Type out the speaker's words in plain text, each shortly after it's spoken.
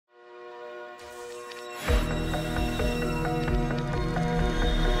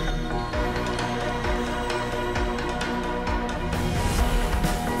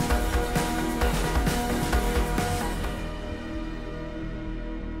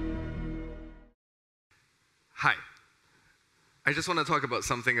Hi. I just want to talk about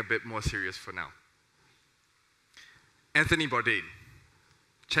something a bit more serious for now. Anthony Bourdain,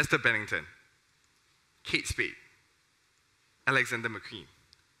 Chester Bennington, Kate Spade, Alexander McQueen.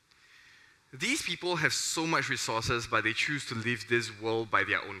 These people have so much resources, but they choose to live this world by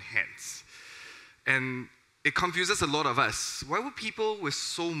their own hands. And it confuses a lot of us. Why would people with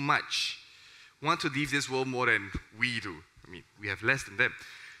so much want to leave this world more than we do? I mean, we have less than them.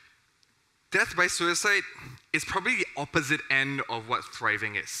 Death by suicide is probably the opposite end of what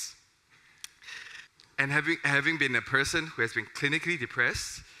thriving is. And having been a person who has been clinically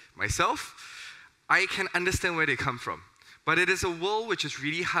depressed myself, I can understand where they come from. But it is a world which is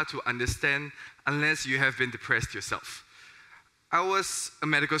really hard to understand unless you have been depressed yourself. I was a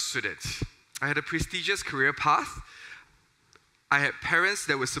medical student. I had a prestigious career path. I had parents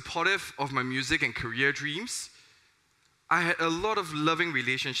that were supportive of my music and career dreams. I had a lot of loving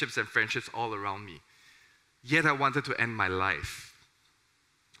relationships and friendships all around me. Yet I wanted to end my life.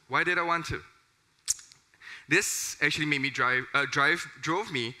 Why did I want to? This actually made me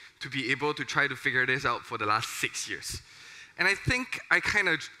drove me to be able to try to figure this out for the last 6 years. And I think I kind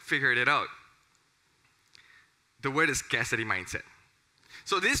of figured it out. The word is scarcity mindset.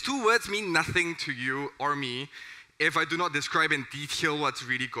 So these two words mean nothing to you or me if I do not describe in detail what's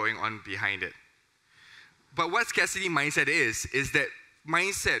really going on behind it. But what scarcity mindset is that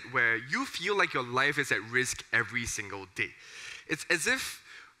mindset where you feel like your life is at risk every single day. It's as if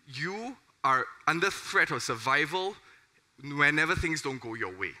you are under threat of survival whenever things don't go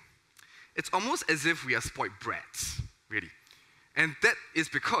your way. It's almost as if we are spoiled brats, really. And that is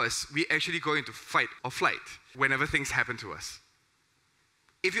because we actually go into fight or flight whenever things happen to us.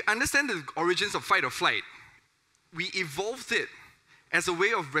 If you understand the origins of fight or flight, we evolved it as a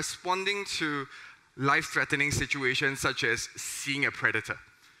way of responding to life-threatening situations such as seeing a predator.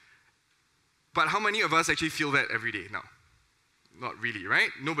 But how many of us actually feel that every day? No, not really, right?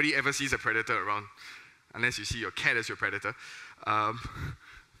 Nobody ever sees a predator around, unless you see your cat as your predator,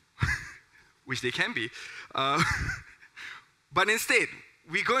 which they can be. But instead,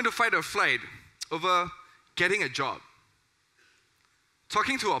 we go into fight or flight over getting a job,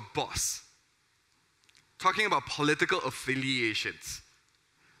 talking to our boss, talking about political affiliations,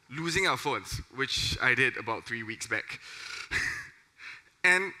 losing our phones, which I did about 3 weeks back,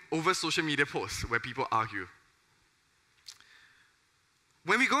 and over social media posts where people argue.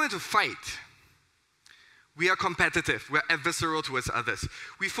 When we go into fight, we are competitive, we're adversarial towards others.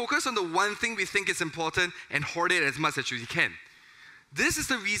 We focus on the one thing we think is important and hoard it as much as we can. This is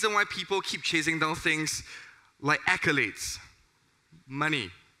the reason why people keep chasing down things like accolades, money,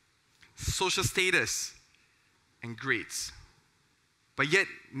 social status, and grades, but yet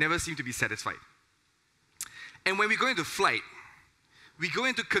never seem to be satisfied. And when we go into flight, we go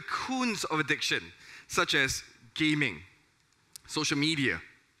into cocoons of addiction, such as gaming, social media,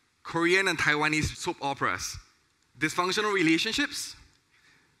 Korean and Taiwanese soap operas, dysfunctional relationships,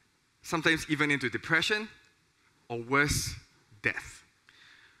 sometimes even into depression, or worse, death.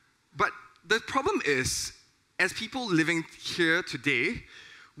 But the problem is, as people living here today,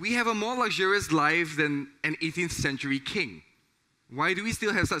 we have a more luxurious life than an 18th century king. Why do we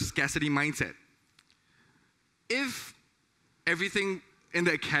still have such scarcity mindset? If everything in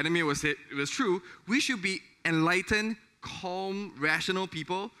the academy was true, we should be enlightened, calm, rational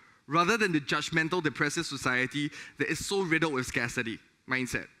people rather than the judgmental, depressive society that is so riddled with scarcity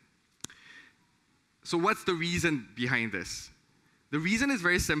mindset. So what's the reason behind this? The reason is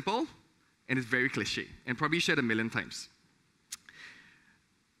very simple and it's very cliche and probably shared a million times.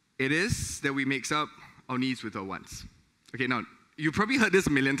 It is that we mix up our needs with our wants. Okay, now, you probably heard this a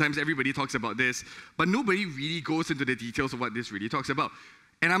million times, everybody talks about this, but nobody really goes into the details of what this really talks about.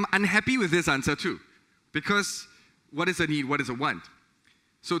 And I'm unhappy with this answer too, because what is a need, what is a want?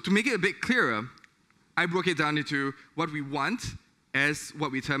 So to make it a bit clearer, I broke it down into what we want as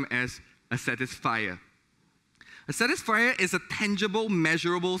what we term as a satisfier. A satisfier is a tangible,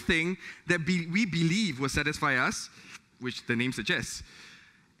 measurable thing that we believe will satisfy us, which the name suggests.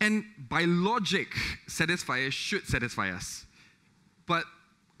 And by logic, satisfiers should satisfy us. But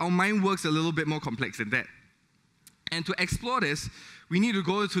our mind works a little bit more complex than that. And to explore this, we need to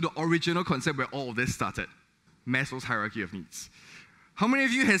go to the original concept where all of this started, Maslow's hierarchy of needs. How many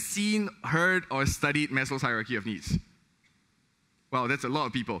of you have seen, heard, or studied Maslow's hierarchy of needs? Wow, that's a lot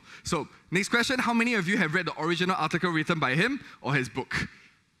of people. So, next question, how many of you have read the original article written by him or his book?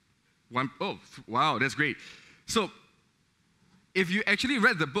 Oh, wow, that's great. So, if you actually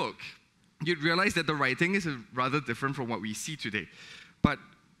read the book, you'd realize that the writing is rather different from what we see today. But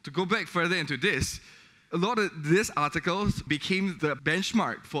to go back further into this, a lot of these articles became the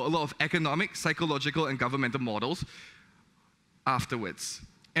benchmark for a lot of economic, psychological, and governmental models afterwards.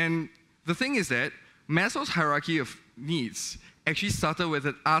 And the thing is that Maslow's hierarchy of needs actually started with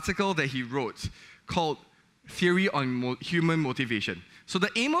an article that he wrote called Theory on Human Motivation. So the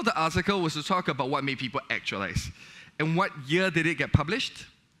aim of the article was to talk about what made people actualize. And what year did it get published?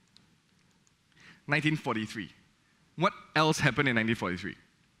 1943. What else happened in 1943?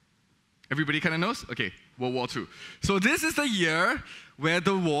 Everybody kind of knows? Okay, World War II. So this is the year where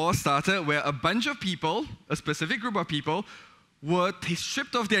the war started, where a bunch of people, a specific group of people, were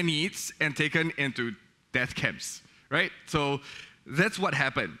stripped of their needs and taken into death camps, right? So that's what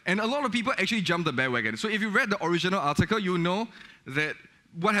happened. And a lot of people actually jumped the bandwagon. So if you read the original article, you know that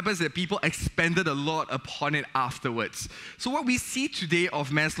what happens is that people expanded a lot upon it afterwards. So what we see today of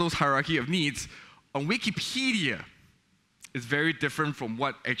Maslow's hierarchy of needs on Wikipedia is very different from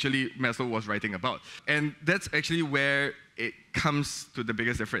what actually Maslow was writing about. And that's actually where it comes to the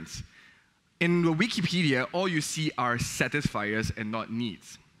biggest difference. In the Wikipedia, all you see are satisfiers and not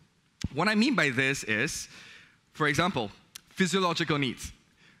needs. What I mean by this is, for example, physiological needs.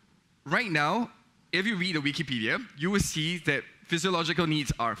 Right now, if you read the Wikipedia, you will see that physiological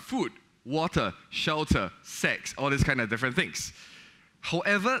needs are food, water, shelter, sex, all these kind of different things.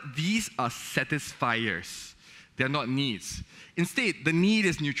 However, these are satisfiers. They're not needs. Instead, the need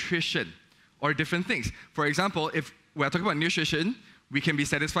is nutrition or different things. For example, if we're talking about nutrition, we can be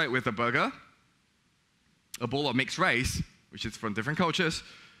satisfied with a burger, a bowl of mixed rice, which is from different cultures,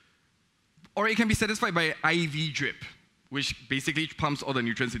 or it can be satisfied by an IV drip, which basically pumps all the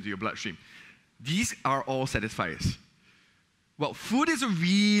nutrients into your bloodstream. These are all satisfiers. Well, food is a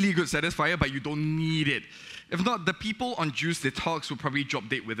really good satisfier, but you don't need it. If not, the people on juice detox will probably drop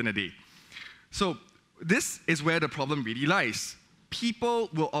dead within a day. So this is where the problem really lies. People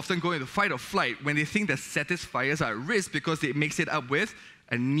will often go into fight or flight when they think that satisfiers are at risk because they mix it up with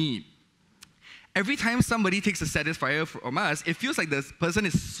a need. Every time somebody takes a satisfier from us, it feels like the person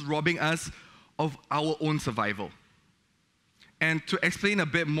is robbing us of our own survival. And to explain a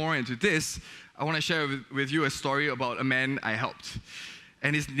bit more into this, I want to share with you a story about a man I helped.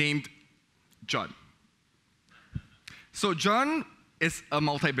 And he's named John. So John is a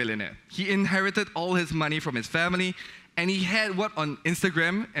multi-billionaire. He inherited all his money from his family, and he had what on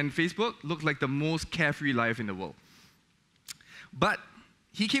Instagram and Facebook looked like the most carefree life in the world. But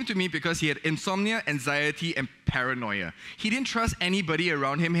he came to me because he had insomnia, anxiety, and paranoia. He didn't trust anybody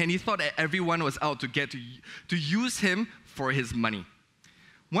around him, and he thought that everyone was out to get to use him for his money.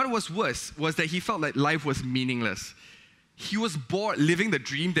 What was worse was that he felt like life was meaningless. He was bored living the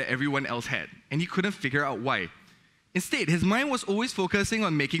dream that everyone else had, and he couldn't figure out why. Instead, his mind was always focusing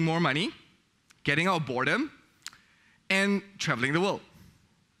on making more money, getting out of boredom, and traveling the world.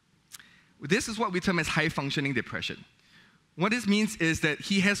 This is what we term as high-functioning depression. What this means is that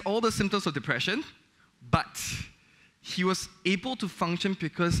he has all the symptoms of depression, but he was able to function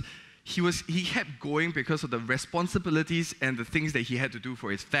because he kept going because of the responsibilities and the things that he had to do for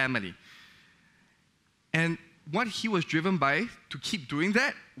his family. And what he was driven by to keep doing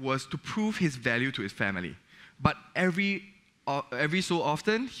that was to prove his value to his family. But every so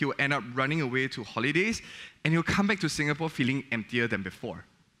often, he will end up running away to holidays, and he'll come back to Singapore feeling emptier than before.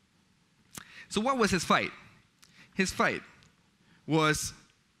 So what was his fight? His fight was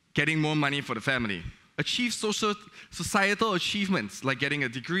getting more money for the family, achieve societal achievements like getting a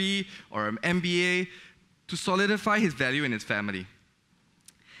degree or an MBA to solidify his value in his family.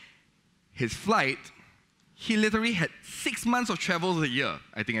 His flight, he literally had 6 months of travel a year.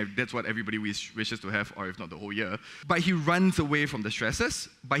 I think that's what everybody wishes to have, or if not the whole year. But he runs away from the stresses,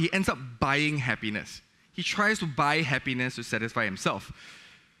 but he ends up buying happiness. He tries to buy happiness to satisfy himself.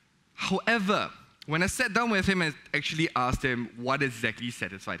 However, when I sat down with him and actually asked him what exactly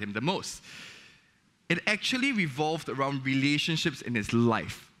satisfied him the most, it actually revolved around relationships in his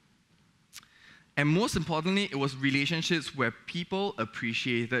life. And most importantly, it was relationships where people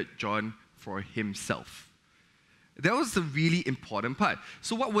appreciated John for himself. That was the really important part.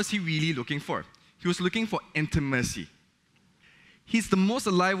 So what was he really looking for? He was looking for intimacy. He's the most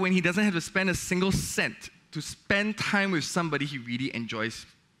alive when he doesn't have to spend a single cent to spend time with somebody he really enjoys.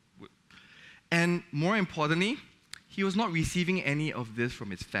 And more importantly, he was not receiving any of this from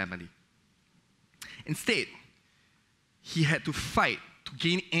his family. Instead, he had to fight to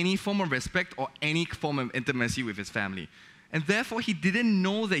gain any form of respect or any form of intimacy with his family. And therefore, he didn't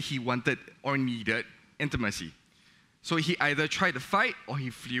know that he wanted or needed intimacy. So he either tried to fight or he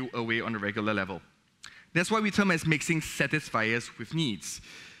flew away on a regular level. That's why we term as mixing satisfiers with needs.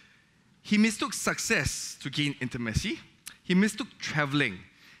 He mistook success to gain intimacy. He mistook traveling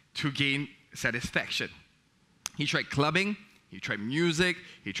to gain satisfaction. He tried clubbing, he tried music,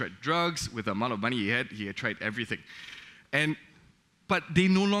 he tried drugs. With the amount of money he had tried everything. But they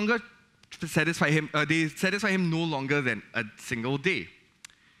no longer satisfy him, they satisfy him no longer than a single day.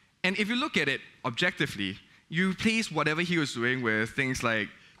 And if you look at it objectively, you replace whatever he was doing with things like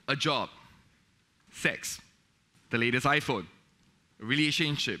a job, sex, the latest iPhone, a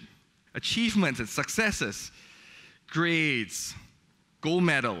relationship, achievements and successes, grades, gold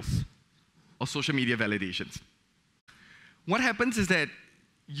medals, or social media validations. What happens is that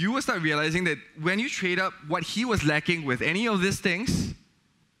you will start realizing that when you trade up what he was lacking with any of these things,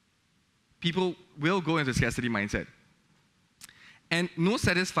 people will go into scarcity mindset. And no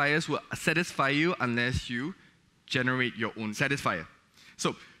satisfiers will satisfy you unless you generate your own satisfier.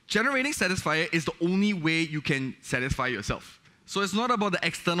 So generating satisfier is the only way you can satisfy yourself. So it's not about the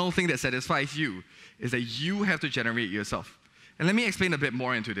external thing that satisfies you, it's that you have to generate yourself. And let me explain a bit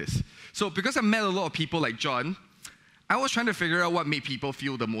more into this. So because I met a lot of people like John, I was trying to figure out what made people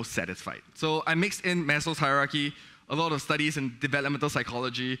feel the most satisfied. So I mixed in Maslow's hierarchy, a lot of studies in developmental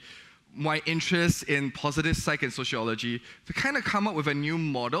psychology, my interest in positive psych and sociology to kind of come up with a new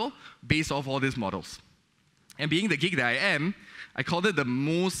model based off all these models. And being the geek that I am, I called it the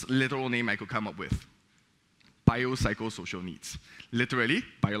most literal name I could come up with. Psychosocial needs. Literally,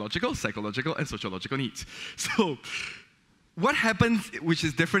 biological, psychological, and sociological needs. So what happens, which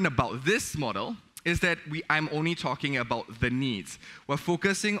is different about this model, is that I'm only talking about the needs. We're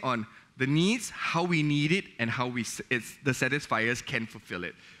focusing on the needs, how we need it, and how the satisfiers can fulfill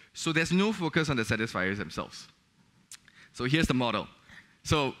it. So there's no focus on the satisfiers themselves. So here's the model.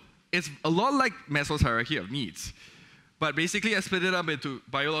 So it's a lot like Maslow's hierarchy of needs. But basically, I split it up into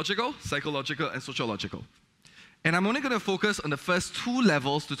biological, psychological, and sociological. And I'm only going to focus on the first two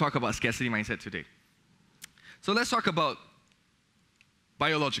levels to talk about scarcity mindset today. So let's talk about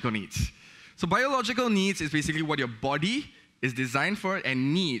biological needs. So biological needs is basically what your body is designed for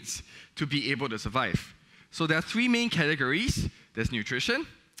and needs to be able to survive. So there are three main categories. There's nutrition,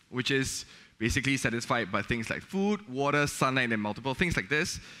 which is basically satisfied by things like food, water, sunlight, and multiple things like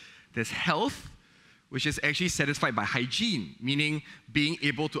this. There's health, which is actually satisfied by hygiene, meaning being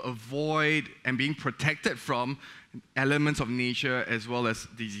able to avoid and being protected from elements of nature as well as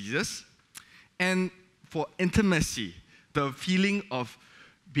diseases. And for intimacy, the feeling of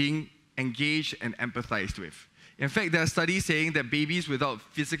being engaged and empathized with. In fact, there are studies saying that babies without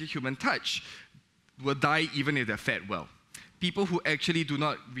physical human touch will die even if they're fed well. People who actually do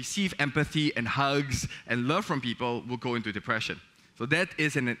not receive empathy and hugs and love from people will go into depression. So that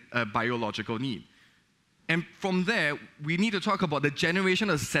is a biological need. And from there, we need to talk about the generation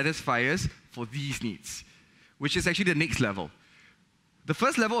of satisfiers for these needs, which is actually the next level. The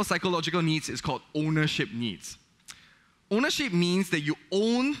first level of psychological needs is called ownership needs. Ownership means that you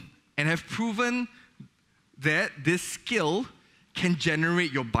own and have proven that this skill can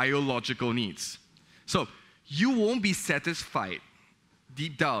generate your biological needs. So you won't be satisfied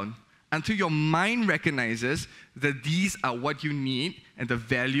deep down until your mind recognizes that these are what you need and the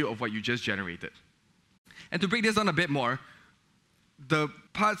value of what you just generated. And to break this down a bit more, the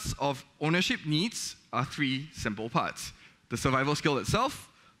parts of ownership needs are three simple parts. The survival skill itself,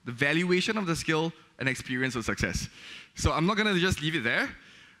 the valuation of the skill, and experience of success. So I'm not going to just leave it there.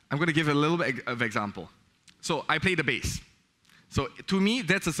 I'm going to give a little bit of example. So I play the bass. So to me,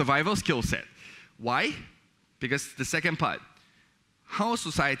 that's a survival skill set. Why? Because the second part, how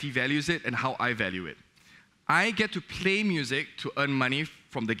society values it and how I value it. I get to play music to earn money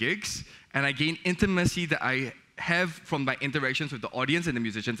from the gigs, and I gain intimacy that I have from my interactions with the audience and the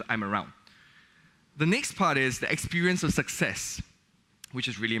musicians I'm around. The next part is the experience of success, which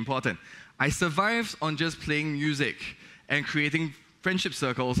is really important. I survived on just playing music and creating friendship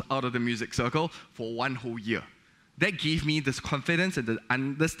circles out of the music circle for one whole year. That gave me this confidence and the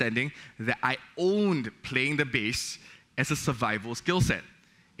understanding that I owned playing the bass as a survival skill set.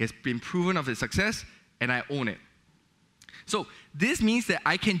 It's been proven of its success, and I own it. So this means that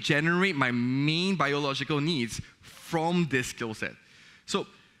I can generate my main biological needs from this skill set. So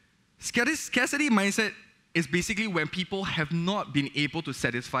scarcity mindset is basically when people have not been able to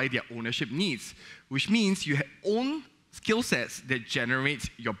satisfy their ownership needs, which means you own skill sets that generate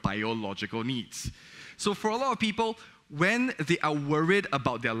your biological needs. So for a lot of people, when they are worried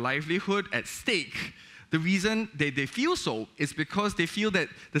about their livelihood at stake, the reason they feel so is because they feel that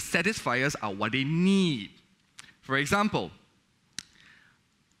the satisfiers are what they need. For example,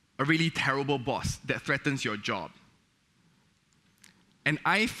 a really terrible boss that threatens your job. an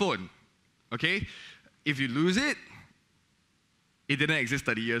iPhone, okay? If you lose it, it didn't exist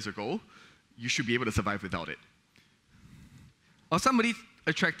 30 years ago, you should be able to survive without it. Or somebody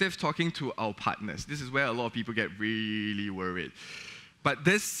attractive talking to our partners. This is where a lot of people get really worried. But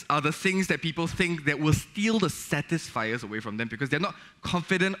these are the things that people think that will steal the satisfiers away from them because they're not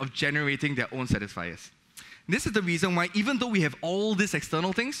confident of generating their own satisfiers. This is the reason why, even though we have all these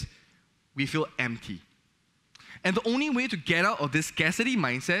external things, we feel empty. And the only way to get out of this scarcity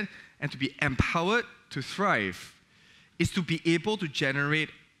mindset and to be empowered to thrive is to be able to generate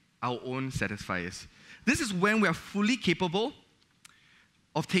our own satisfiers. This is when we are fully capable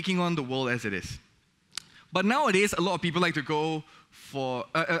of taking on the world as it is. But nowadays, a lot of people like to go for,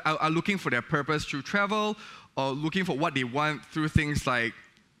 are looking for their purpose through travel or looking for what they want through things like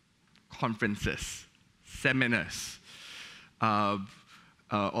conferences, seminars,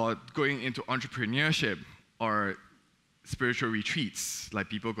 or going into entrepreneurship or spiritual retreats, like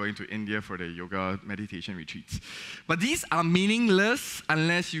people going to India for their yoga meditation retreats. But these are meaningless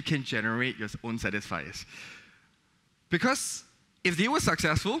unless you can generate your own satisfiers. Because if they were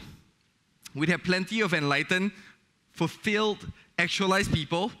successful, we'd have plenty of enlightened, fulfilled, actualized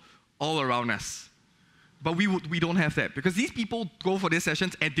people all around us. But we don't have that because these people go for these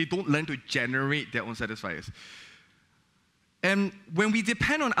sessions and they don't learn to generate their own satisfiers. And when we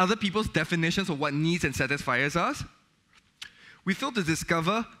depend on other people's definitions of what needs and satisfiers are, we fail to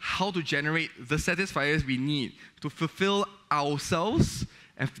discover how to generate the satisfiers we need to fulfill ourselves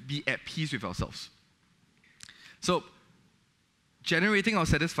and be at peace with ourselves. So, generating our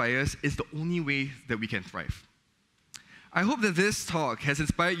satisfiers is the only way that we can thrive. I hope that this talk has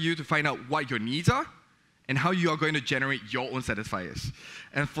inspired you to find out what your needs are and how you are going to generate your own satisfiers.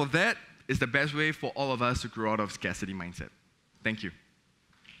 And for that is the best way for all of us to grow out of scarcity mindset. Thank you.